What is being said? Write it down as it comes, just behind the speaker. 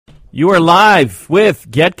You are live with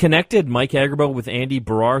Get Connected. Mike Agerbo with Andy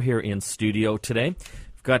Barrar here in studio today.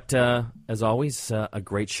 We've got, as always, a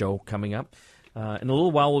great show coming up. In a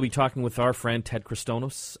little while, we'll be talking with our friend Ted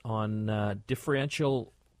Christonos on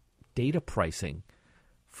differential data pricing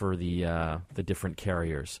for the different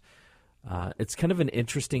carriers. It's kind of an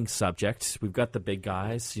interesting subject. We've got the big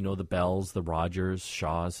guys, you know, the Bells, the Rogers,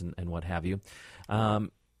 Shaws, and what have you.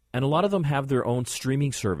 And a lot of them have their own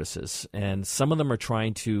streaming services, and some of them are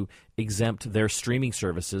trying to exempt their streaming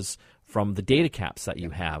services from the data caps that you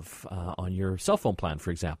have on your cell phone plan,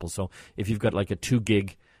 for example. So if you've got like a 2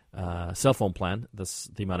 gig cell phone plan, that's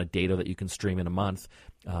the amount of data that you can stream in a month.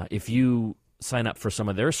 If you sign up for some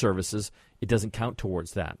of their services, it doesn't count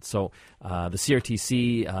towards that. So the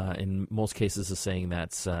CRTC, in most cases, is saying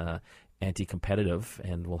that's anti-competitive,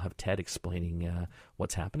 and we'll have Ted explaining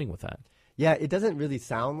what's happening with that. Yeah, it doesn't really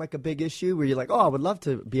sound like a big issue where you're like, oh, I would love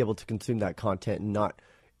to be able to consume that content and not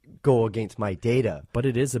go against my data. But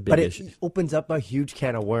it is a big issue. It opens up a huge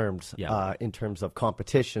can of worms in terms of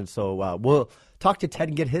competition. So we'll talk to Ted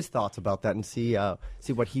and get his thoughts about that and see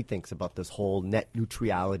what he thinks about this whole net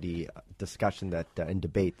neutrality discussion and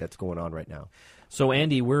debate that's going on right now. So,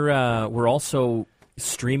 Andy, we're also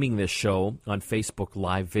streaming this show on Facebook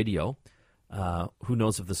Live video. Who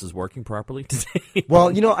knows if this is working properly today?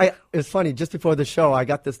 Well, you know, it's funny. Just before the show, I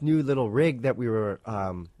got this new little rig that we were,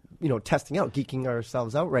 testing out, geeking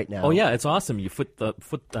ourselves out right now. Oh yeah, it's awesome. You put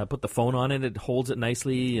the phone on it; it holds it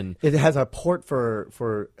nicely, and it has a port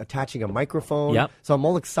for attaching a microphone. Yep. So I'm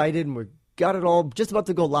all excited, and we got it all just about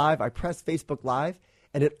to go live. I press Facebook Live,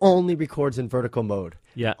 and it only records in vertical mode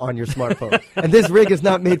on your smartphone. And this rig is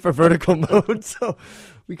not made for vertical mode, so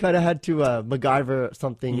we kind of had to MacGyver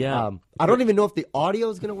something. Yeah. I don't even know if the audio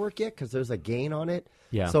is going to work yet because there's a gain on it.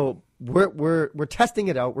 Yeah. So we're testing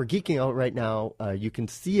it out. We're geeking out right now. You can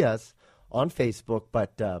see us on Facebook,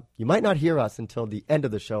 but you might not hear us until the end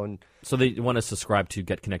of the show. And so they want to subscribe to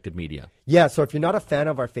Get Connected Media. Yeah, so if you're not a fan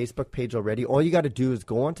of our Facebook page already, all you got to do is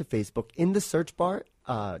go onto Facebook. In the search bar,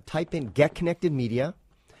 type in Get Connected Media,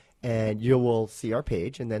 and you will see our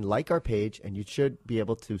page, and then like our page, and you should be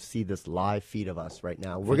able to see this live feed of us right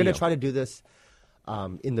now. We're going to try to do this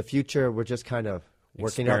in the future. We're just kind of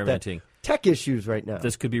working out the tech issues right now.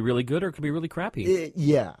 This could be really good or it could be really crappy.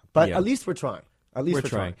 At least we're trying. We're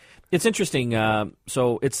trying. It's interesting.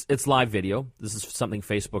 So it's live video. This is something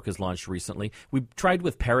Facebook has launched recently. We tried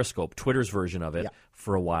with Periscope, Twitter's version of it,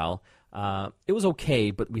 for a while. It was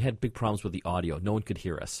okay, but we had big problems with the audio. No one could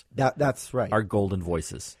hear us. That's right. Our golden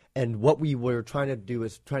voices. And what we were trying to do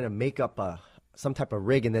is trying to make up some type of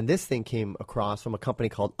rig. And then this thing came across from a company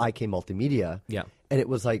called IK Multimedia. Yeah. And it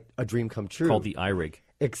was like a dream come true. Called the iRig.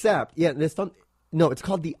 Except, it's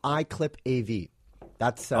called the iClip AV.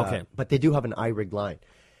 That's okay. But they do have an iRig line.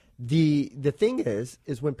 The thing is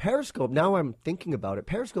when Periscope, now I'm thinking about it,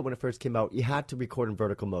 Periscope when it first came out, you had to record in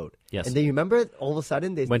vertical mode. Yes. And then you remember all of a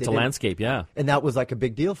sudden they went to landscape, yeah. And that was like a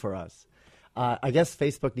big deal for us. I guess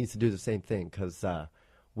Facebook needs to do the same thing because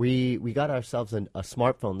we got ourselves a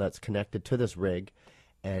smartphone that's connected to this rig,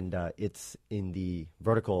 and it's in the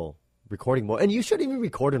vertical recording mode. And you shouldn't even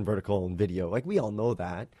record in vertical in video. Like, we all know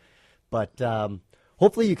that. But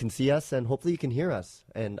hopefully you can see us, and hopefully you can hear us.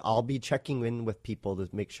 And I'll be checking in with people to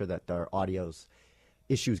make sure that their audio's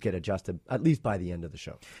issues get adjusted, at least by the end of the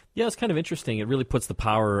show. Yeah, it's kind of interesting. It really puts the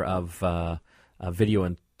power of video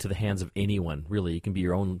into the hands of anyone, really. You can be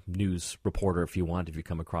your own news reporter if you want, if you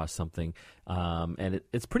come across something. And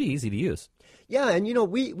it's pretty easy to use. Yeah, and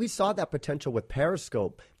we saw that potential with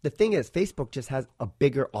Periscope. The thing is, Facebook just has a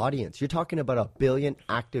bigger audience. You're talking about 1 billion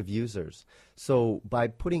active users. So by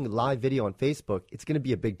putting live video on Facebook, it's going to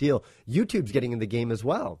be a big deal. YouTube's getting in the game as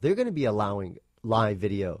well. They're going to be allowing live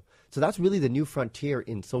video. So that's really the new frontier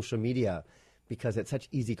in social media because it's such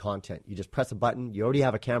easy content. You just press a button, you already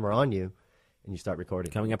have a camera on you, and you start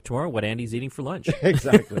recording. Coming up tomorrow, what Andy's eating for lunch.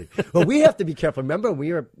 Exactly. Well, we have to be careful. Remember, when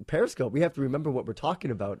we were at Periscope, we have to remember what we're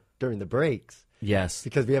talking about during the breaks. Yes.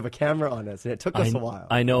 Because we have a camera on us, and it took us a while.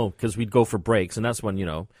 I know, because we'd go for breaks, and that's when,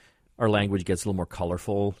 our language gets a little more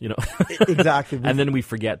colorful, Exactly. And then we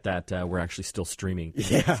forget that we're actually still streaming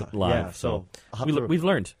live. Yeah, so we've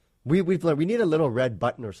learned. We've learned. We need a little red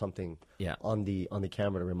button or something on the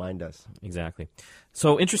camera to remind us. Exactly.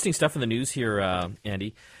 So interesting stuff in the news here,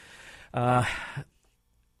 Andy.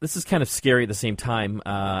 This is kind of scary at the same time,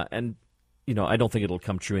 and I don't think it'll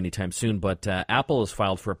come true anytime soon, but Apple has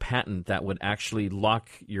filed for a patent that would actually lock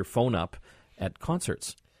your phone up at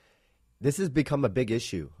concerts. This has become a big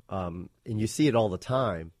issue, and you see it all the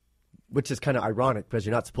time, which is kind of ironic because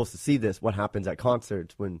you're not supposed to see this, what happens at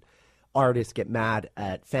concerts when artists get mad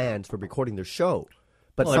at fans for recording their show.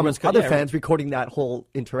 but Well, some everyone's other yeah, fans recording that whole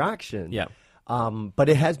interaction. Yeah. But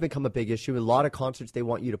it has become a big issue. A lot of concerts, they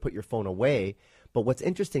want you to put your phone away. But what's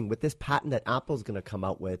interesting with this patent that Apple's going to come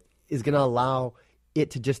out with is going to allow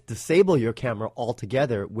it to just disable your camera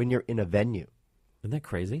altogether when you're in a venue. Isn't that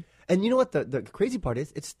crazy? And you know what the crazy part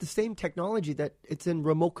is? It's the same technology that it's in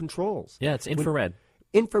remote controls. Yeah, it's infrared.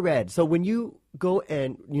 Infrared. So when you go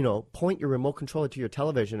and, point your remote controller to your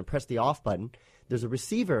television and press the off button, there's a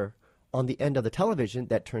receiver on the end of the television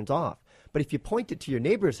that turns off. But if you point it to your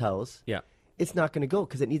neighbor's house, Yeah. it's not going to go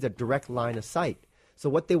because it needs a direct line of sight. So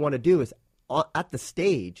what they want to do is at the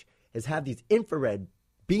stage is have these infrared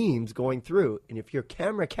beams going through, and if your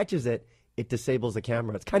camera catches it, it disables the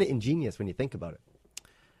camera. It's kind of ingenious when you think about it.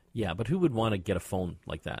 Yeah, but who would want to get a phone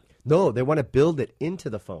like that? No, they want to build it into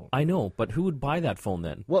the phone. I know, but who would buy that phone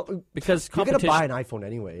then? Well, because you're going to competition. buy an iPhone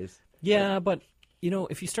anyways. Yeah, but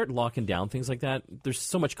if you start locking down things like that, there's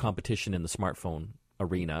so much competition in the smartphone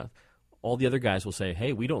arena. All the other guys will say,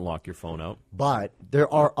 "Hey, we don't lock your phone out." But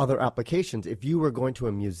there are other applications. If you were going to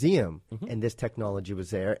a museum and this technology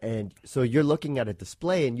was there, and so you're looking at a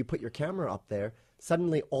display and you put your camera up there,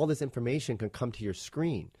 suddenly all this information can come to your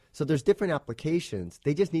screen. So there's different applications.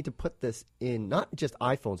 They just need to put this in not just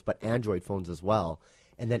iPhones, but Android phones as well.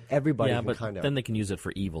 And then everybody can but kind of... then they can use it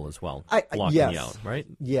for evil as well, yes. blocking you out, right?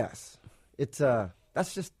 Yes. It's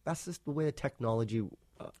that's just the way the technology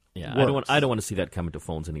Yeah, works. I don't want to see that coming to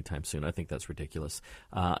phones anytime soon. I think that's ridiculous.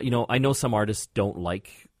 I know some artists don't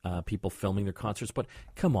like people filming their concerts, but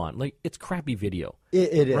come on, like it's crappy video.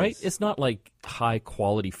 It is. Right? It's not like high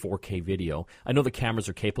quality 4K video. I know the cameras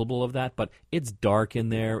are capable of that, but it's dark in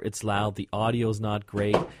there. It's loud. The audio's not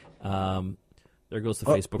great. There goes the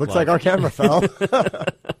Facebook Looks Live. like our camera fell.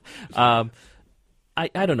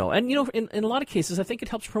 I don't know. And, in a lot of cases, I think it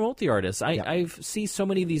helps promote the artists. I see so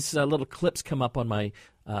many of these little clips come up on my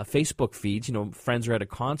Facebook feeds. Friends are at a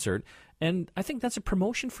concert. And I think that's a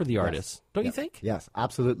promotion for the artists. Don't you think? Yes,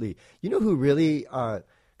 absolutely. You know who really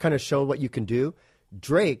kind of showed what you can do?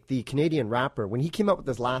 Drake, the Canadian rapper, when he came out with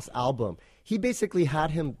his last album, he basically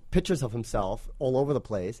had pictures of himself all over the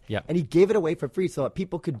place. Yep. And he gave it away for free so that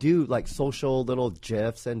people could do like social little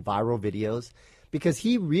GIFs and viral videos. Because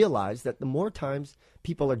he realized that the more times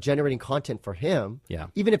people are generating content for him,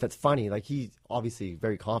 even if it's funny, like he's obviously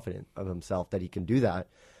very confident of himself that he can do that,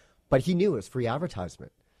 but he knew it was free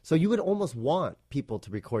advertisement. So you would almost want people to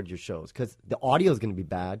record your shows because the audio is going to be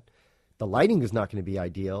bad, the lighting is not going to be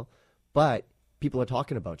ideal, but people are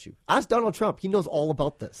talking about you. Ask Donald Trump. He knows all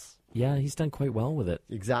about this. Yeah, he's done quite well with it.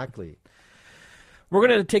 Exactly. We're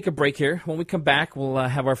going to take a break here. When we come back, we'll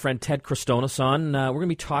have our friend Ted Christonos on. We're going to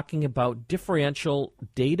be talking about differential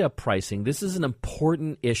data pricing. This is an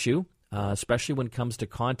important issue, especially when it comes to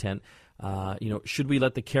content. Should we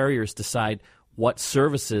let the carriers decide what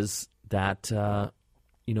services that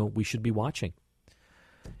we should be watching?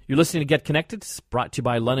 You're listening to Get Connected. It's brought to you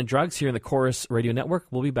by London Drugs here in the Chorus Radio Network.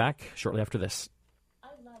 We'll be back shortly after this.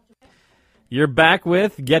 You're back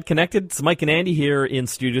with Get Connected. It's Mike and Andy here in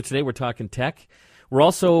studio today. We're talking tech. We're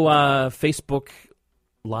also Facebook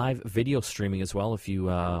Live video streaming as well. If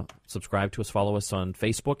you subscribe to us, follow us on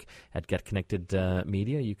Facebook at Get Connected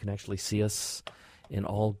Media, you can actually see us in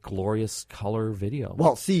all glorious color video.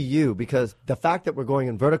 Well, see you, because the fact that we're going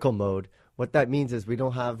in vertical mode, what that means is we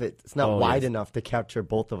don't have it. It's not wide enough to capture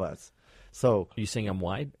both of us. So, are you saying I'm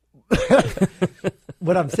wide?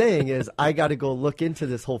 What I'm saying is I got to go look into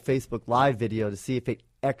this whole Facebook Live video to see if it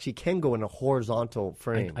actually can go in a horizontal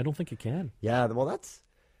frame. I don't think it can. Yeah, well,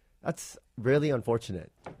 that's really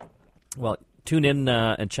unfortunate. Well, tune in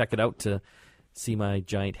and check it out to see my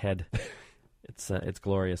giant head. It's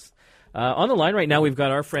glorious. On the line right now, we've got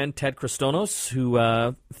our friend Ted Christonos,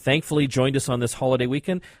 who thankfully joined us on this holiday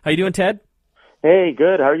weekend. How you doing, Ted? Hey,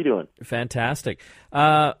 good. How are you doing? Fantastic.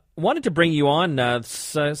 Wanted to bring you on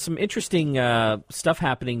some interesting stuff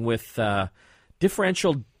happening with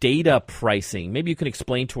differential data pricing. Maybe you can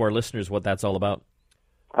explain to our listeners what that's all about.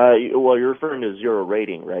 Well, you're referring to zero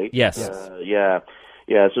rating, right? Yes. Yeah.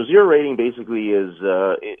 So zero rating basically is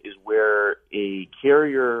where a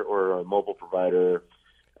carrier or a mobile provider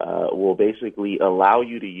will basically allow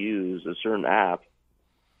you to use a certain app,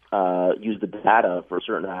 use the data for a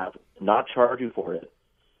certain app, not charge you for it.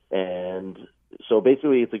 And so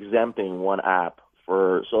basically it's exempting one app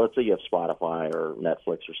so let's say you have Spotify or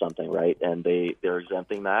Netflix or something, right? And they're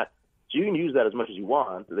exempting that. So you can use that as much as you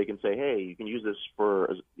want. They can say, hey, you can use this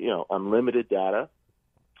for, unlimited data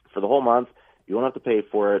for the whole month. You don't have to pay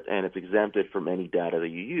for it, and it's exempted from any data that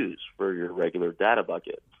you use for your regular data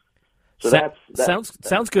bucket. So that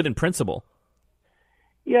sounds good in principle.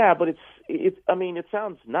 Yeah, but it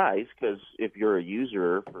sounds nice because if you're a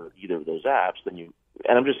user for either of those apps, then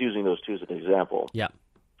and I'm just using those two as an example. Yeah.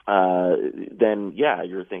 Then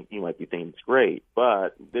you might be thinking it's great,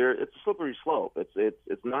 but it's a slippery slope.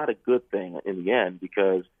 It's not a good thing in the end,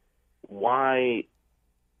 because why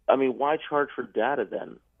charge for data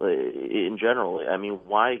then? In general, I mean,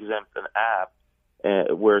 why exempt an app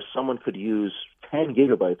where someone could use 10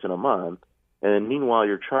 gigabytes in a month, and then meanwhile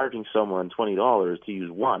you're charging someone $20 to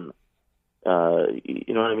use one?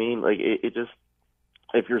 You know what I mean? Like it just.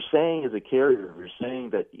 If you're saying as a carrier, if you're saying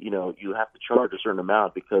that, you have to charge a certain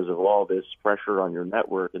amount because of all this pressure on your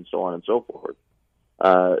network and so on and so forth,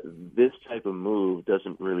 this type of move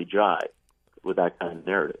doesn't really jive with that kind of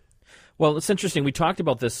narrative. Well, it's interesting. We talked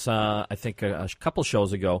about this, I think, a couple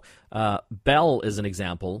shows ago. Bell is an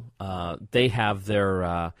example. They have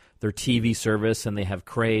their TV service, and they have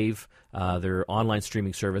Crave, their online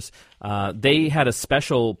streaming service. They had a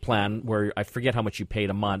special plan where I forget how much you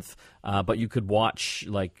paid a month, but you could watch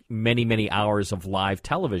like many, many hours of live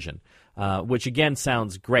television, which again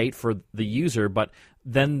sounds great for the user, but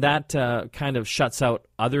then that kind of shuts out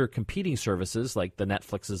other competing services like the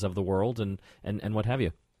Netflixes of the world and what have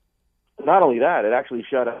you. Not only that, it actually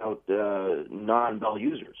shut out non-Bell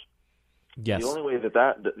users. Yes. The only way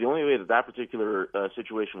that particular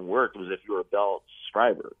situation worked was if you were a Bell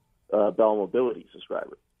subscriber, Bell Mobility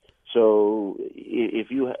subscriber. So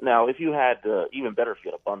if you had even better if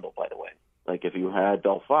you had a bundle, by the way, like if you had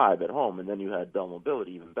Bell 5 at home and then you had Bell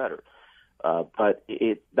Mobility, even better. But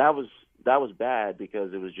that was bad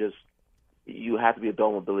because it was just you had to be a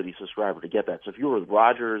Bell Mobility subscriber to get that. So if you were with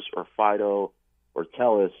Rogers or Fido or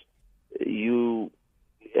Telus, you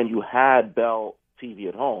had Bell TV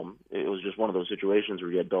at home, it was just one of those situations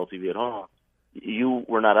where you had Bell TV at home, you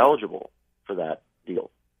were not eligible for that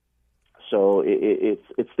deal. So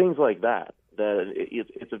it's things like that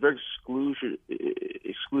it's a very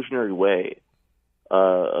exclusionary way,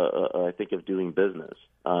 I think, of doing business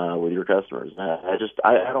with your customers. I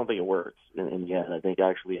don't think it works in the end. I think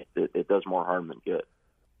actually it does more harm than good.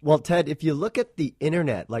 Well, Ted, if you look at the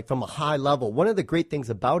internet, like from a high level, one of the great things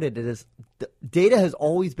about it is the data has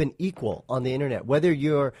always been equal on the internet. Whether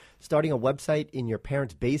you're starting a website in your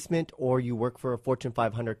parents' basement or you work for a Fortune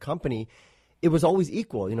 500 company, it was always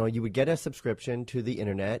equal. You would get a subscription to the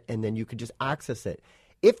internet and then you could just access it.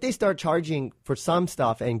 If they start charging for some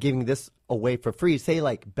stuff and giving this away for free, say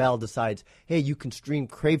like Bell decides, hey, you can stream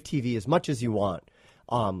Crave TV as much as you want.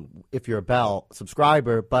 If you're a Bell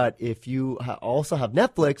subscriber, but if you also have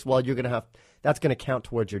Netflix, well, that's going to count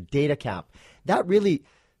towards your data cap. That really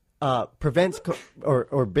prevents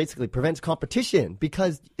competition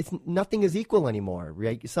because nothing is equal anymore,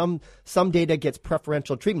 right? Some data gets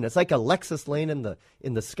preferential treatment. It's like a Lexus lane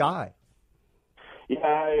in the sky. Yeah,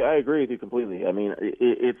 I agree with you completely. I mean,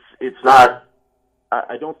 it's not.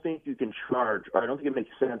 I don't think you can charge, or I don't think it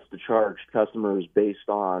makes sense to charge customers based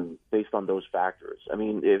on those factors. I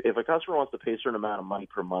mean, if a customer wants to pay a certain amount of money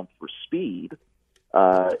per month for speed,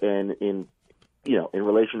 and in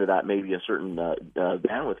relation to that, maybe a certain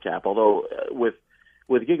bandwidth cap. Although with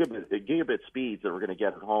gigabit speeds that we're going to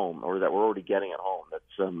get at home, or that we're already getting at home, that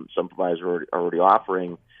some providers are already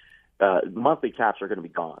offering, monthly caps are going to be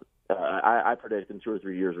gone. I predict in 2 or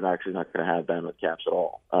 3 years we're actually not going to have bandwidth caps at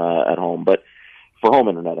all at home, but for home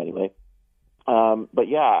internet anyway. But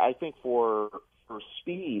yeah, I think for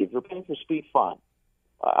speed, if you're paying for speed, fine.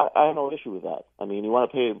 I have no issue with that. I mean, you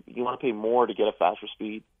want to pay more to get a faster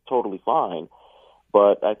speed, totally fine.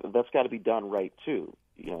 But that's got to be done right too.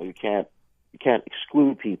 You can't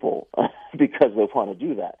exclude people because they want to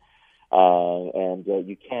do that. And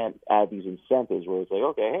you can't add these incentives where it's like,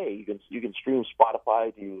 okay, hey, you can stream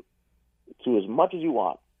Spotify to as much as you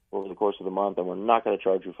want over the course of the month, and we're not going to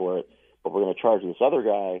charge you for it, but we're going to charge this other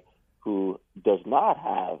guy who does not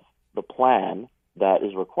have the plan that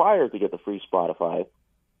is required to get the free Spotify,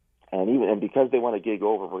 and because they want to gig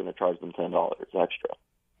over, we're going to charge them $10 extra.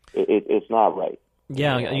 It's not right.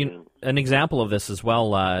 Yeah, an example of this as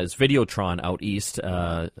well is Videotron out east,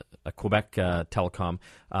 a Quebec telecom.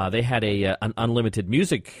 They had an unlimited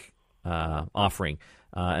music offering,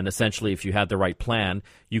 and essentially, if you had the right plan,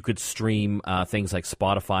 you could stream things like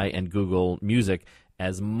Spotify and Google Music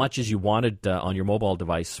as much as you wanted on your mobile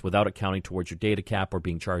device without it counting towards your data cap or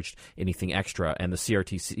being charged anything extra. And the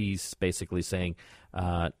CRTC's basically saying,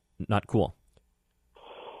 not cool.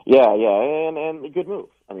 Yeah, and a good move.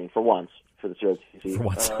 I mean, for once, for the CRTC. For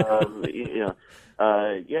once.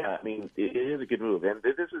 Yeah, I mean, it is a good move. And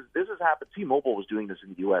this has happened. T-Mobile was doing this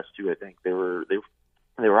in the U.S. too, I think. They were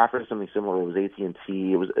offering something similar. It was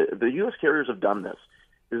AT&T. It was the U.S. carriers have done this.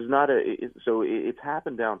 This is not so it's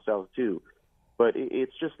happened down south too. but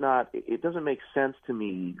it's just not. It doesn't make sense to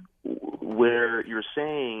me where you're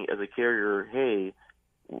saying as a carrier, hey,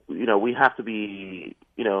 we have to be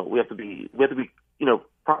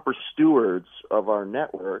proper stewards of our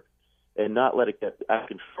network and not let it get out of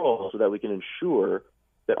control, so that we can ensure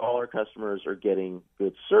that all our customers are getting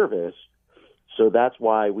good service. So that's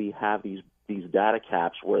why we have these data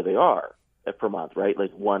caps where they are per month, right?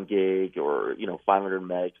 Like 1 gig or 500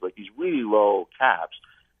 megs, like these really low caps.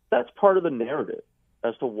 That's part of the narrative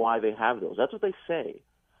as to why they have those. That's what they say,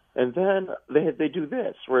 and then they do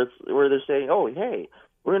this where they're saying, oh, hey,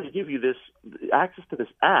 we're going to give you this access to this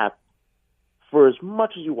app for as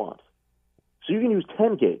much as you want, so you can use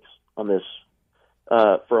 10 gigs on this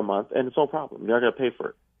for a month, and it's no problem. You're not going to pay for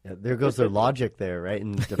it. Yeah, there goes their logic there, right?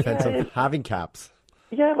 In defense of having caps.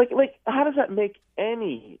 Yeah, like how does that make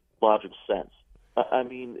any logical sense? I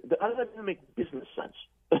mean, how does that even make business sense?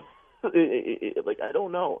 I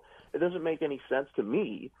don't know. It doesn't make any sense to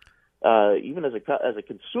me. Even as a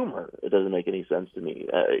consumer, it doesn't make any sense to me.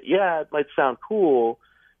 Yeah, it might sound cool,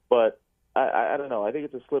 but I don't know. I think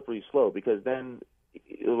it's a slippery slope, because then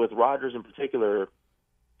with Rogers in particular,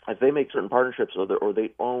 if they make certain partnerships or they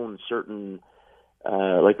own certain,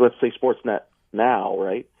 like let's say Sportsnet now,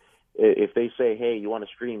 right? If they say, hey, you want to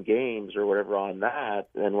stream games or whatever on that,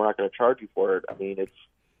 then we're not going to charge you for it. I mean, it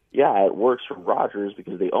works for Rogers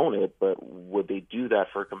because they own it, but would they do that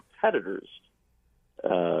for a competitor's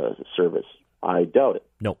service? I doubt it.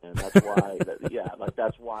 No. And that's why,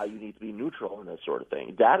 that's why you need to be neutral in this sort of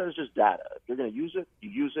thing. Data is just data. If you're going to use it, you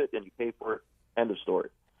use it, and you pay for it. End of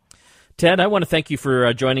story. Ted, I want to thank you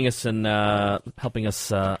for joining us and helping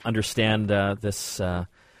us understand this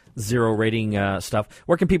zero rating stuff.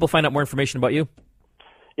 Where can people find out more information about you?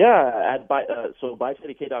 Yeah, so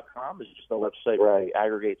buyteddyk.com is just a website where I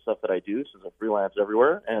aggregate stuff that I do, since I freelance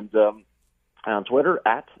everywhere, and on Twitter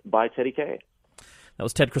 @buyteddyk. That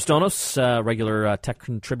was Ted Christonos, regular tech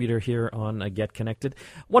contributor here on Get Connected.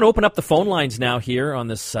 I want to open up the phone lines now here on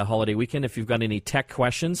this holiday weekend. If you've got any tech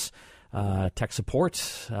questions, tech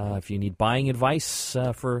support, if you need buying advice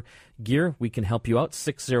for gear, we can help you out.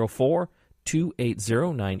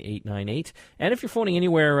 604-280-9898. And if you're phoning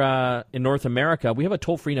anywhere in North America, we have a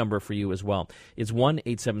toll-free number for you as well. It's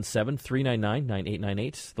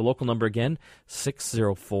 1-877-399-9898. The local number again,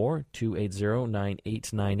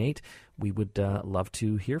 604-280-9898. We would love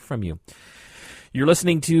to hear from you. You're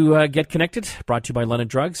listening to Get Connected, brought to you by London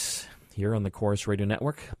Drugs, here on the Chorus Radio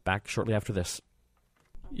Network. Back shortly after this.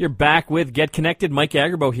 You're back with Get Connected. Mike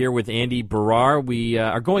Agerbo here with Andy Barrar. We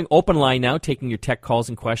are going open line now, taking your tech calls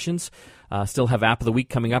and questions. Still have App of the Week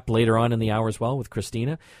coming up later on in the hour as well with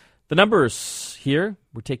Christina. The numbers here,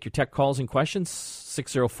 we take your tech calls and questions,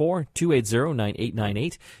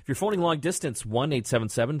 604-280-9898. If you're phoning long distance,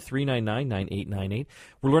 1-877-399-9898.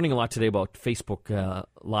 We're learning a lot today about Facebook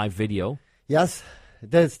live video. Yes.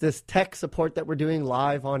 This tech support that we're doing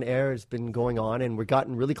live on air has been going on, and we're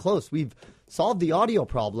gotten really close. We've solved the audio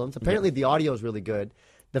problems. Apparently, the audio is really good.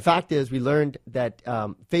 The fact is, we learned that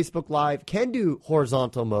Facebook Live can do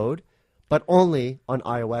horizontal mode, but only on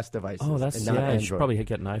iOS devices. Oh, that's and not yeah. Android. You should probably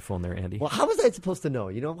get an iPhone there, Andy. Well, how was I supposed to know?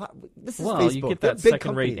 This is well, Facebook. you get They're that a big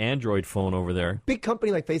second-rate company. Android phone over there. Big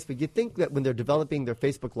company like Facebook, you'd think that when they're developing their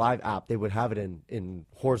Facebook Live app, they would have it in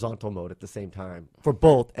horizontal mode at the same time for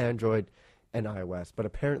both Android and iOS, but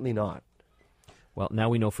apparently not. Well, now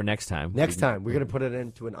we know for next time. Next time, we're going to put it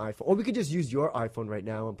into an iPhone. Or we could just use your iPhone right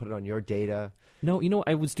now and put it on your data. No,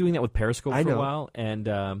 I was doing that with Periscope I for a know. while, and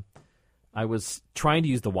I was trying to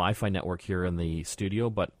use the Wi-Fi network here in the studio,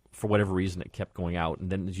 but for whatever reason, it kept going out, and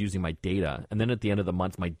then it's using my data. And then at the end of the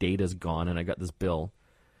month, my data's gone, and I got this bill.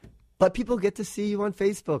 But people get to see you on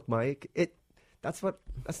Facebook, Mike. That's the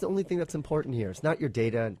only thing that's important here. It's not your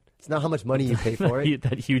data. It's not how much money you pay for it.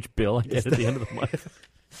 That huge bill I get at the end of the month.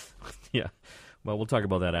 Yeah. Well, we'll talk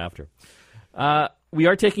about that after. We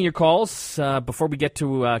are taking your calls. Before we get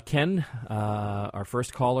to Ken, our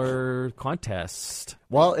first caller contest.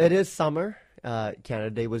 Well, it is summer.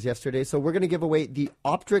 Canada Day was yesterday, so we're going to give away the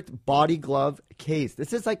Optrick Body Glove case.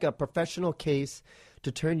 This is like a professional case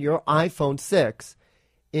to turn your iPhone 6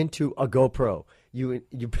 into a GoPro. You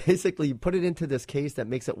basically put it into this case that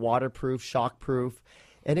makes it waterproof, shockproof,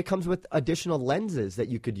 and it comes with additional lenses that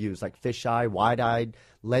you could use, like fisheye, wide-eyed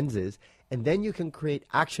lenses, and then you can create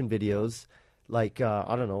action videos like,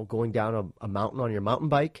 going down a mountain on your mountain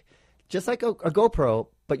bike, just like a GoPro,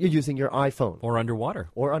 but you're using your iPhone. Or underwater.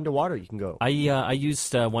 Or underwater you can go. I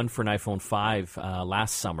used one for an iPhone 5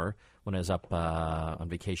 last summer when I was up on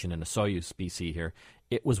vacation in Osoyoos, BC here.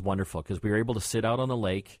 It was wonderful because we were able to sit out on the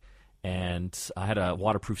lake, and I had a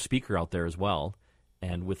waterproof speaker out there as well.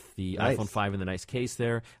 And with the Nice. iPhone 5 in the nice case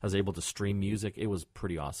there, I was able to stream music. It was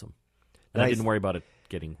pretty awesome. And I Nice. didn't worry about it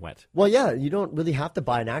getting wet. Well, yeah, you don't really have to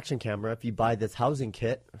buy an action camera if you buy this housing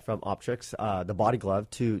kit from Optrix, the body glove,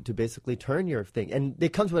 to basically turn your thing. And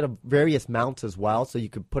it comes with various mounts as well, so you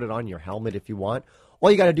could put it on your helmet if you want. All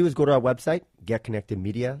you got to do is go to our website,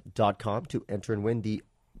 getconnectedmedia.com, to enter and win the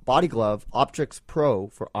body glove Optrix Pro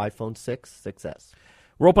for iPhone 6, 6S.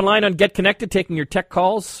 We're open line on Get Connected, taking your tech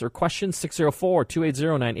calls or questions,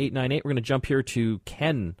 604-280-9898. We're going to jump here to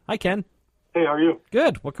Ken. Hi, Ken. Hey, how are you?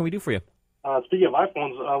 Good. What can we do for you? Speaking of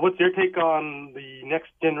iPhones, what's your take on the next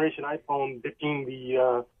generation iPhone ditching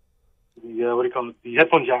the what do you call it, the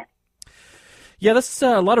headphone jack? Yeah, there's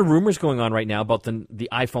a lot of rumors going on right now about the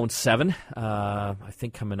iPhone 7. I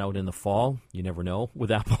think coming out in the fall. You never know with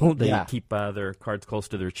Apple. They keep their cards close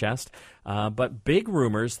to their chest. But big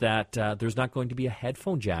rumors that there's not going to be a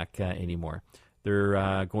headphone jack anymore.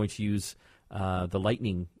 They're going to use the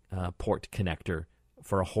Lightning port connector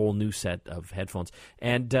for a whole new set of headphones.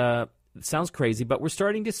 And it sounds crazy, but we're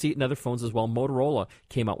starting to see it in other phones as well. Motorola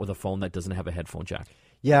came out with a phone that doesn't have a headphone jack.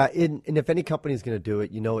 Yeah, and if any company is going to do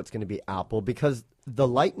it, you know it's going to be Apple, because the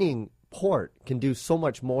Lightning port can do so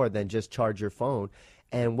much more than just charge your phone.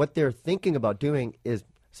 And what they're thinking about doing is,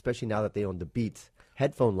 especially now that they own the Beats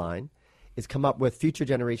headphone line, is come up with future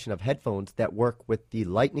generation of headphones that work with the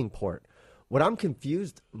Lightning port. What I'm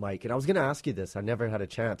confused, Mike, and I was going to ask you this, I never had a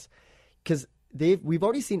chance, because we've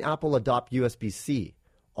already seen Apple adopt USB-C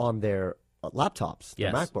on their laptops,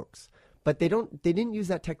 their MacBooks. But they didn't use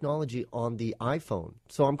that technology on the iPhone.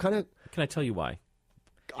 So I'm kind of... Can I tell you why?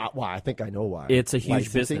 Well, I think I know why. It's a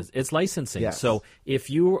huge Licensing? business. It's licensing. Yes. So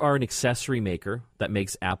if you are an accessory maker that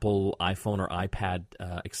makes Apple, iPhone, or iPad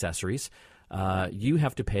accessories, you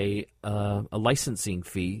have to pay a licensing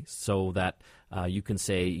fee so that you can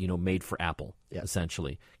say, made for Apple,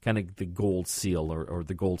 essentially. Kind of the gold seal or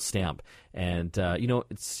the gold stamp. And,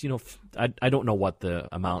 it's, I don't know what the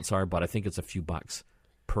amounts are, but I think it's a few bucks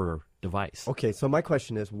per device. Okay, so my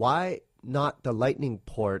question is, why not the Lightning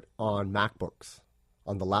port on MacBooks,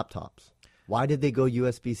 on the laptops? Why did they go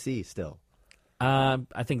USB-C still?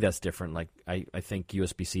 I think that's different. Like I think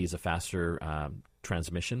USB-C is a faster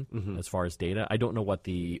transmission as far as data. I don't know what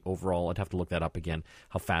the overall, I'd have to look that up again,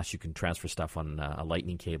 how fast you can transfer stuff on a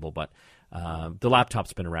Lightning cable, but the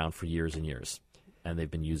laptop's been around for years and years. And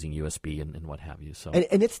they've been using USB and what have you. So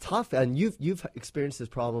and it's tough, and you've experienced this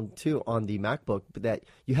problem too on the MacBook, but that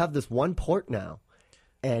you have this one port now,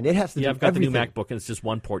 and it has to do I've got everything. the new MacBook, and it's just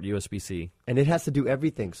one port USB-C. And it has to do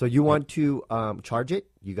everything. So you want to charge it,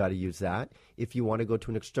 you got to use that. If you want to go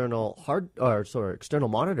to an external external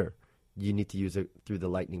monitor, you need to use it through the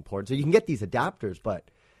Lightning port. So you can get these adapters,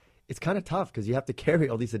 but it's kind of tough because you have to carry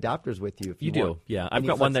all these adapters with you. If you do, want yeah. I've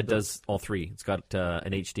got one that does all three. It's got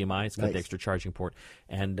an HDMI, it's got the extra charging port,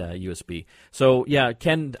 and USB. So, yeah,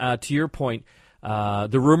 Ken, to your point, the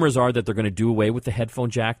rumors are that they're going to do away with the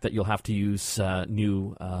headphone jack, that you'll have to use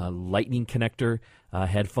new Lightning connector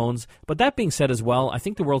headphones. But that being said as well, I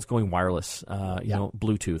think the world's going wireless,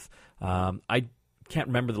 Bluetooth. I can't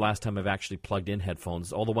remember the last time I've actually plugged in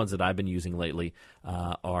headphones. All the ones that I've been using lately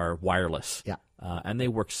are wireless. Yeah. And they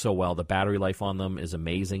work so well. The battery life on them is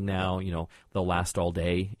amazing now. They'll last all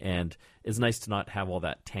day. And it's nice to not have all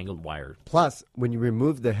that tangled wire. Plus, when you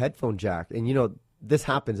remove the headphone jack, and this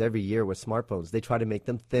happens every year with smartphones, they try to make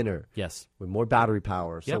them thinner. Yes. With more battery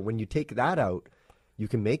power. So Yep. when you take that out, you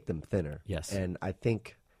can make them thinner. Yes. And I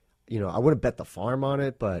think, I wouldn't bet the farm on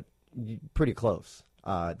it, but pretty close.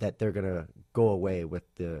 That they're going to go away with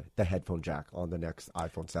the headphone jack on the next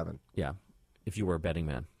iPhone 7. Yeah, if you were a betting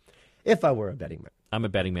man. If I were a betting man. I'm a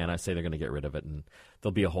betting man. I say they're going to get rid of it, and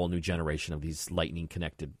there'll be a whole new generation of these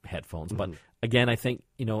Lightning-connected headphones. But again, I think,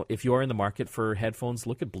 if you are in the market for headphones,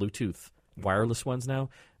 look at Bluetooth. Wireless ones now,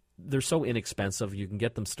 they're so inexpensive. You can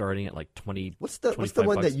get them starting at like $20, What's the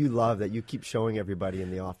one bucks. that you love that you keep showing everybody in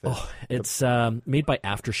the office? Oh, it's made by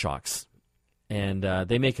Aftershocks, and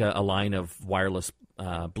they make a line of wireless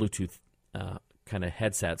Bluetooth kind of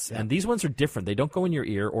headsets. Yeah. And these ones are different. They don't go in your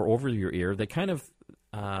ear or over your ear. They kind of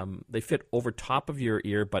they fit over top of your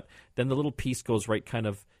ear, but then the little piece goes right kind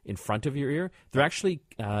of in front of your ear. They're actually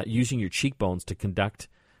using your cheekbones to conduct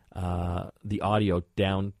the audio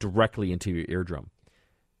down directly into your eardrum.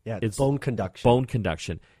 Yeah, it's bone conduction. Bone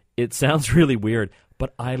conduction. It sounds really weird,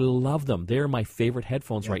 but I love them. They're my favorite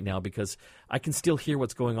headphones right now because I can still hear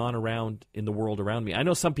what's going on around in the world around me. I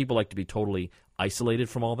know some people like to be totally isolated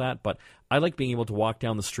from all that, but I like being able to walk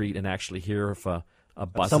down the street and actually hear if a a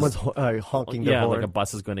bus. Someone's honking their horn. like a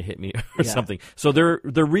bus is going to hit me or something. So they're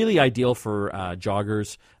really ideal for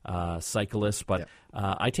joggers, cyclists. But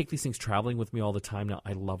I take these things traveling with me all the time now.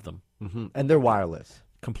 I love them. Mm-hmm. And they're wireless.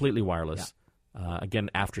 Completely wireless. Again,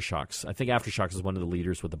 AfterShokz. I think AfterShokz is one of the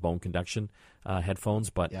leaders with the bone conduction headphones,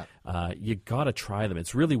 but you got to try them.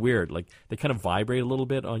 It's really weird. Like they kind of vibrate a little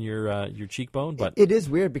bit on your cheekbone, but it is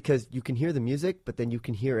weird because you can hear the music, but then you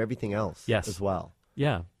can hear everything else as well.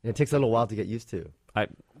 Yeah, and it takes a little while to get used to.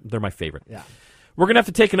 They're my favorite. Yeah. We're going to have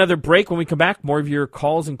to take another break. When we come back, more of your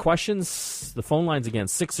calls and questions. The phone lines again,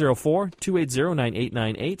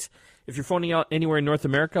 604-280-9898. If you're phoning out anywhere in North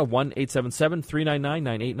America,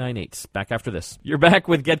 1-877-399-9898. Back after this. You're back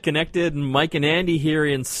with Get Connected. Mike and Andy here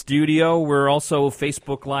in studio. We're also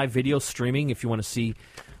Facebook Live video streaming if you want to see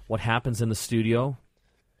what happens in the studio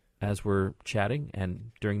as we're chatting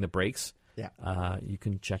and during the breaks. Yeah. You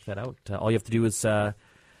can check that out. All you have to do is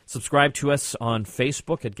subscribe to us on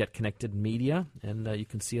Facebook at Get Connected Media, and you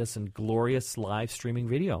can see us in glorious live streaming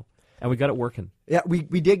video. And we got it working. Yeah, we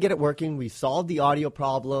did get it working. We solved the audio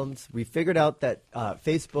problems. We figured out that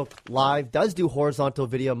Facebook Live does do horizontal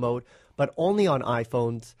video mode, but only on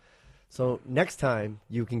iPhones. So next time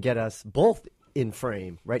you can get us both in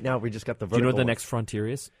frame. Right now we just got the vertical. Do you know what the next frontier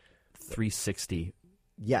is? 360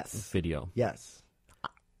 video. Yes.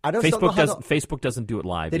 I don't Facebook doesn't do it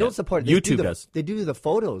live. They don't support it. YouTube does. They do the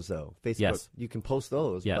photos though. Facebook, yes. You can post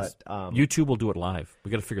those. Yes. But, YouTube will do it live. We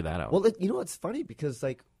got to figure that out. Well, you know what's funny because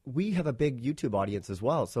like we have a big YouTube audience as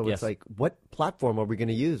well. So it's like, what platform are we going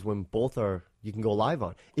to use when both are you can go live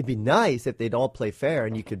on? It'd be nice if they'd all play fair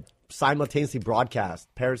and you could simultaneously broadcast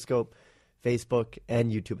Periscope, Facebook,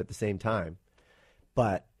 and YouTube at the same time.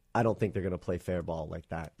 But I don't think they're going to play fair ball like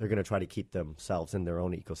that. They're going to try to keep themselves in their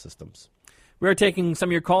own ecosystems. We are taking some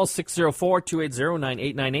of your calls,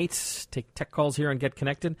 604-280-9898. Take tech calls here and Get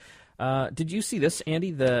Connected. Did you see this,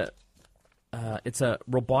 Andy? It's a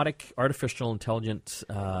robotic, artificial intelligence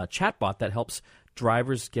chatbot that helps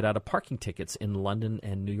drivers get out of parking tickets in London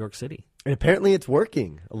and New York City. And apparently it's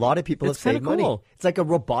working. A lot of people have saved money. Cool. It's like a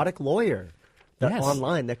robotic lawyer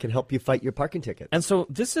online that can help you fight your parking tickets. And so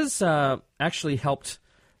this has actually helped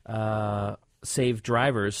save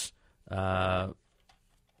drivers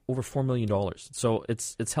over $4 million. So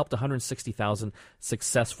it's helped 160,000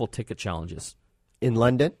 successful ticket challenges. In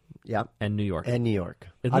London, and New York.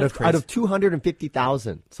 Out of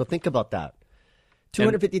 250,000. So think about that.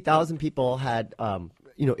 250,000 people had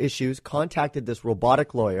issues, contacted this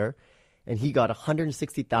robotic lawyer, and he got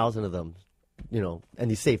 160,000 of them,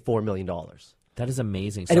 and he saved $4 million. That is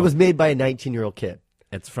amazing. And it was made by a 19-year-old kid.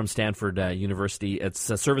 It's from Stanford University. It's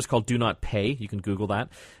a service called Do Not Pay. You can Google that.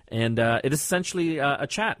 And it is essentially a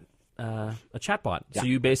chatbot. Yeah. So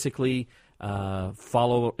you basically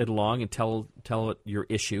follow it along and tell it your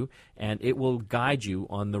issue, and it will guide you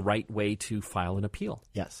on the right way to file an appeal.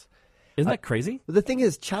 Yes. Isn't that crazy? The thing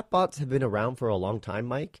is, chatbots have been around for a long time,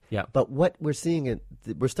 Mike. Yeah. But what we're seeing,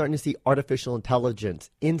 we're starting to see artificial intelligence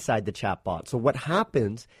inside the chatbot. So what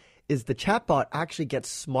happens is the chatbot actually gets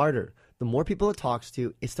smarter. The more people it talks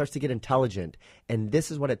to, it starts to get intelligent. And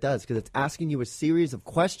this is what it does, because it's asking you a series of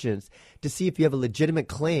questions to see if you have a legitimate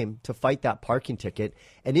claim to fight that parking ticket.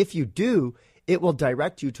 And if you do, it will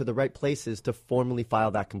direct you to the right places to formally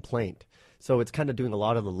file that complaint. So it's kind of doing a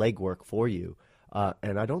lot of the legwork for you.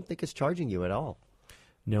 And I don't think it's charging you at all.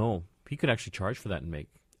 No. He could actually charge for that and make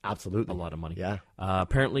absolutely a lot of money. Yeah.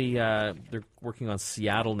 Apparently, they're working on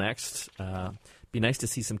Seattle next. Be nice to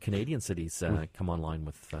see some Canadian cities come online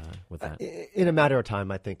with that. In a matter of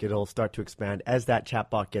time, I think it'll start to expand as that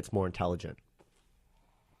chatbot gets more intelligent.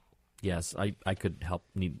 Yes, I could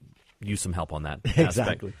use some help on that exactly.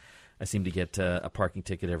 aspect. I seem to get a parking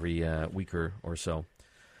ticket every week or so.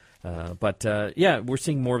 But we're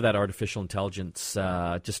seeing more of that artificial intelligence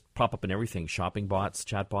just pop up in everything. Shopping bots,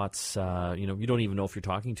 chatbots. You don't even know if you're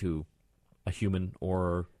talking to a human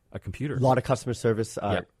or a computer. A lot of customer service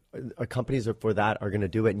companies are going to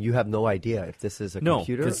do it, and you have no idea if this is a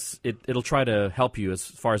computer. No, because it'll try to help you as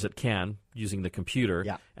far as it can using the computer,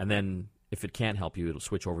 and then if it can't help you, it'll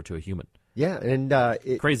switch over to a human. Yeah, and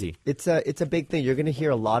crazy. It's a big thing. You're going to hear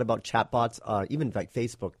a lot about chatbots. Even like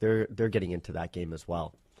Facebook, they're getting into that game as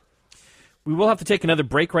well. We will have to take another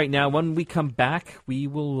break right now. When we come back, we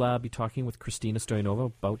will be talking with Christina Stoyanova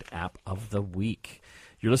about App of the Week.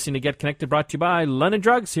 You're listening to Get Connected, brought to you by London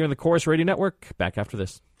Drugs here on the Chorus Radio Network. Back after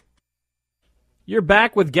this. You're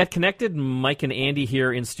back with Get Connected. Mike and Andy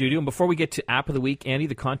here in studio. And before we get to App of the Week, Andy,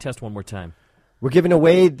 the contest one more time. We're giving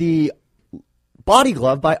away the body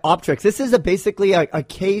glove by Optrix. This is basically a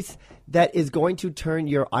case that is going to turn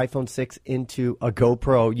your iPhone 6 into a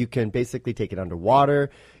GoPro. You can basically take it underwater.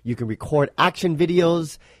 You can record action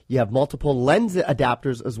videos. You have multiple lens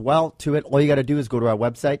adapters as well to it. All you got to do is go to our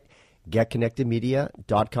website,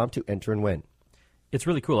 getconnectedmedia.com, to enter and win. It's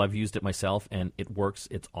really cool. I've used it myself, and it works.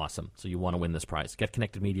 It's awesome. So you want to win this prize.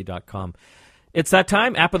 Getconnectedmedia.com. It's that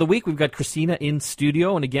time. App of the week. We've got Christina in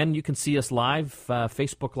studio. And again, you can see us live,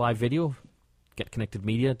 Facebook Live video. Get Connected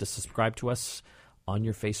Media to subscribe to us on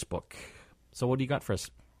your Facebook. So what do you got for us?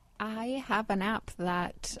 I have an app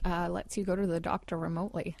that lets you go to the doctor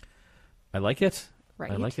remotely. I like it.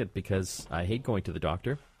 Right. I like it because I hate going to the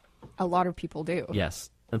doctor. A lot of people do. Yes.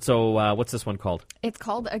 And so what's this one called? It's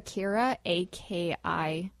called Akira,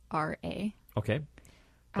 Akira. Okay.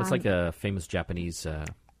 That's like a famous Japanese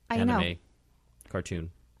anime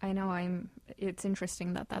cartoon. I know. It's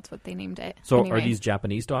interesting that that's what they named it. So anyway, are these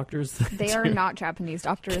Japanese doctors? They are not Japanese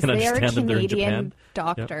doctors. Can They are understand that they're in Canadian Japan.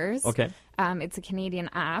 doctors. Yep. Okay. It's a Canadian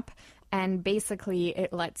app, and basically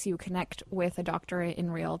it lets you connect with a doctor in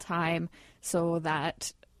real time so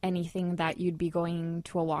that anything that you'd be going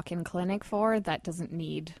to a walk-in clinic for that doesn't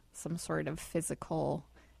need some sort of physical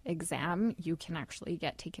exam, you can actually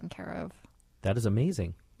get taken care of. That is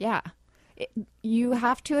amazing. Yeah. You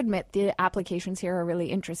have to admit the applications here are really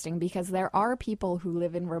interesting because there are people who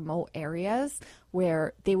live in remote areas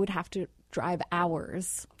where they would have to drive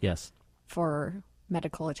hours Yes. for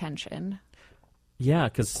medical attention. Yeah,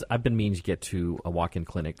 because I've been meaning to get to a walk-in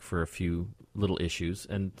clinic for a few little issues,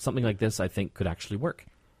 and something like this I think could actually work.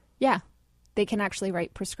 Yeah. They can actually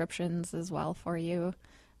write prescriptions as well for you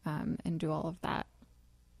and do all of that.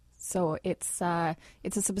 So it's a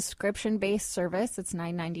subscription-based service. It's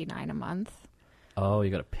 $9.99 a month. Oh,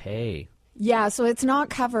 you got to pay. Yeah, so it's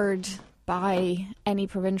not covered by any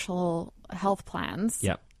provincial health plans.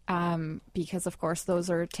 Yeah. Because, of course,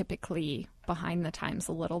 those are typically behind the times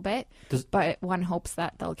a little bit. But one hopes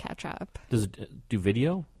that they'll catch up. Does it do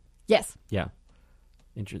video? Yes. Yeah.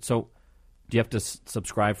 So do you have to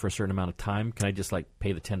subscribe for a certain amount of time? Can I just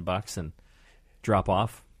pay the $10 and drop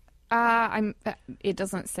off? It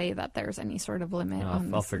doesn't say that there's any sort of limit.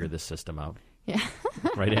 I'll figure this system out. Yeah.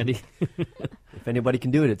 Right, Andy? If anybody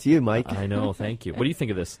can do it, it's you, Mike. I know. Thank you. What do you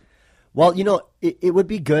think of this? Well, it would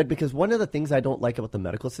be good because one of the things I don't like about the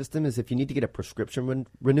medical system is if you need to get a prescription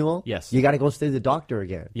renewal, yes, you got to go see the doctor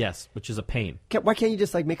again. Yes, which is a pain. Why can't you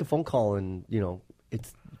just make a phone call and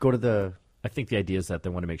go to the? I think the idea is that they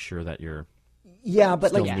want to make sure that you're but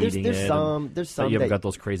still there's some that you haven't got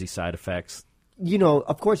those crazy side effects.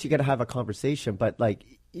 Of course you got to have a conversation, but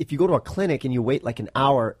if you go to a clinic and you wait an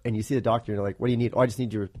hour and you see the doctor and you're like, what do you need? Oh, I just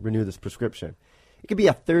need you to renew this prescription. It could be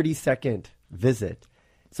a 30-second visit.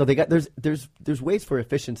 So there's ways for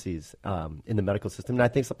efficiencies in the medical system, and I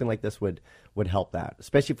think something like this would help that,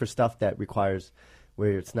 especially for stuff that requires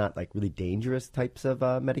where it's not really dangerous types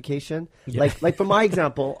of medication. Yeah. Like for my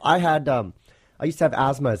example, I used to have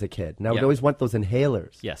asthma as a kid, and I would always want those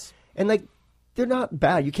inhalers. Yes, and they're not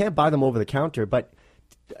bad. You can't buy them over the counter, but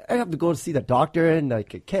I have to go to see the doctor, and I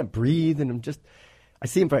can't breathe, and I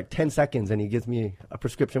see him for 10 seconds, and he gives me a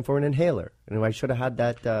prescription for an inhaler. And I should have had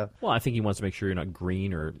that. Well, I think he wants to make sure you're not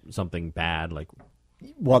green or something bad.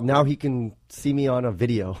 Well, now he can see me on a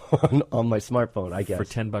video on my smartphone, I guess. For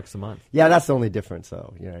 $10 a month. Yeah, that's the only difference,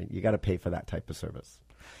 though. You got to pay for that type of service.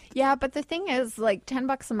 Yeah, but the thing is,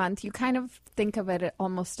 $10 a month, you kind of think of it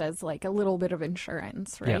almost as a little bit of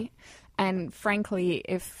insurance, right? Yeah. And frankly,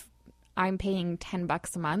 if I'm paying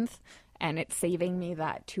 $10 a month and it's saving me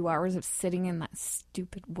that 2 hours of sitting in that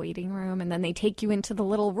stupid waiting room, and then they take you into the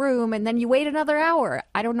little room and then you wait another hour.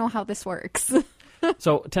 I don't know how this works.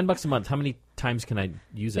 So $10 a month, how many times can I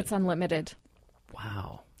use it? It's unlimited.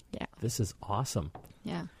 Wow. Yeah. This is awesome.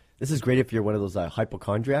 Yeah. This is great if you're one of those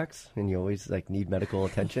hypochondriacs and you always need medical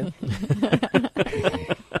attention.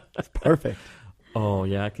 It's perfect. Oh,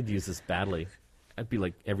 yeah, I could use this badly. I'd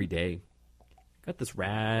be every day. Got this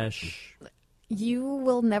rash. You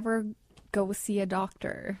will never go see a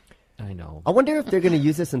doctor. I know. I wonder if they're going to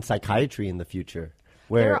use this in psychiatry in the future.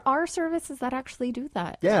 There are services that actually do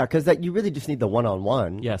that. Yeah, because you really just need the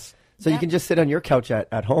one-on-one. Yes. So you can just sit on your couch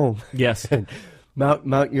at home. Yes. And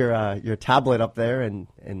mount your tablet up there, and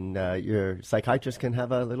your psychiatrist can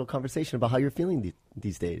have a little conversation about how you're feeling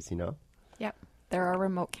these days. Yep. There are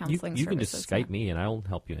remote counseling you can just services Skype me and I'll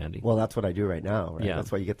help you, Andy. Well, that's what I do right now. Right? Yeah.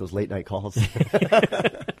 That's why you get those late night calls.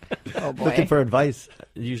 Oh boy. Looking for advice.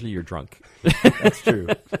 Usually you're drunk. That's true.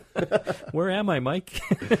 Where am I, Mike?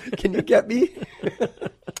 Can you get me?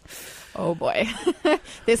 Oh, boy.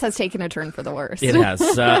 This has taken a turn for the worse. It has.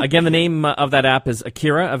 Again, the name of that app is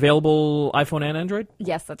Akira, available iPhone and Android?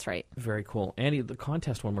 Yes, that's right. Very cool. Andy, the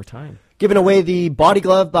contest one more time. Giving away the Body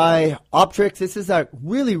Glove by Optrix. This is a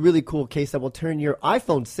really, really cool case that will turn your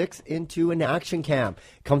iPhone 6 into an action cam.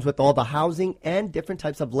 It comes with all the housing and different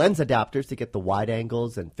types of lens adapters to get the wide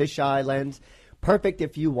angles and fisheye lens. Perfect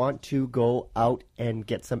if you want to go out and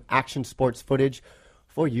get some action sports footage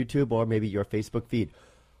for YouTube or maybe your Facebook feed.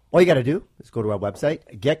 All you got to do is go to our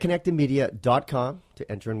website, getconnectedmedia.com,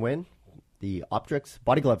 to enter and win the Optrix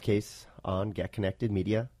Body Glove case on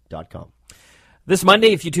getconnectedmedia.com. This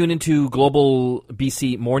Monday, if you tune into Global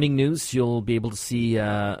BC Morning News, you'll be able to see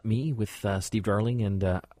me with Steve Darling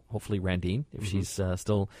and hopefully Randine, if she's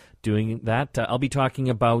still doing that. I'll be talking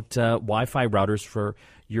about Wi-Fi routers for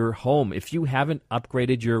your home. If you haven't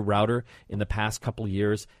upgraded your router in the past couple of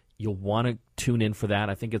years, you'll want to tune in for that.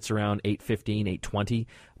 I think it's around 8:15, 8:20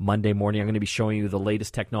 Monday morning. I'm going to be showing you the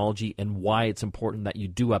latest technology and why it's important that you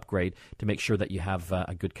do upgrade to make sure that you have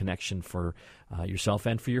a good connection for yourself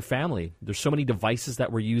and for your family. There's so many devices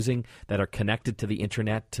that we're using that are connected to the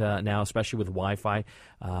internet now, especially with Wi-Fi.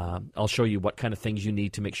 I'll show you what kind of things you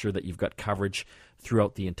need to make sure that you've got coverage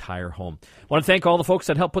throughout the entire home. I want to thank all the folks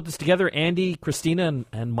that helped put this together, Andy, Christina,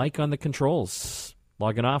 and Mike on the controls.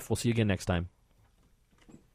 Logging off. We'll see you again next time.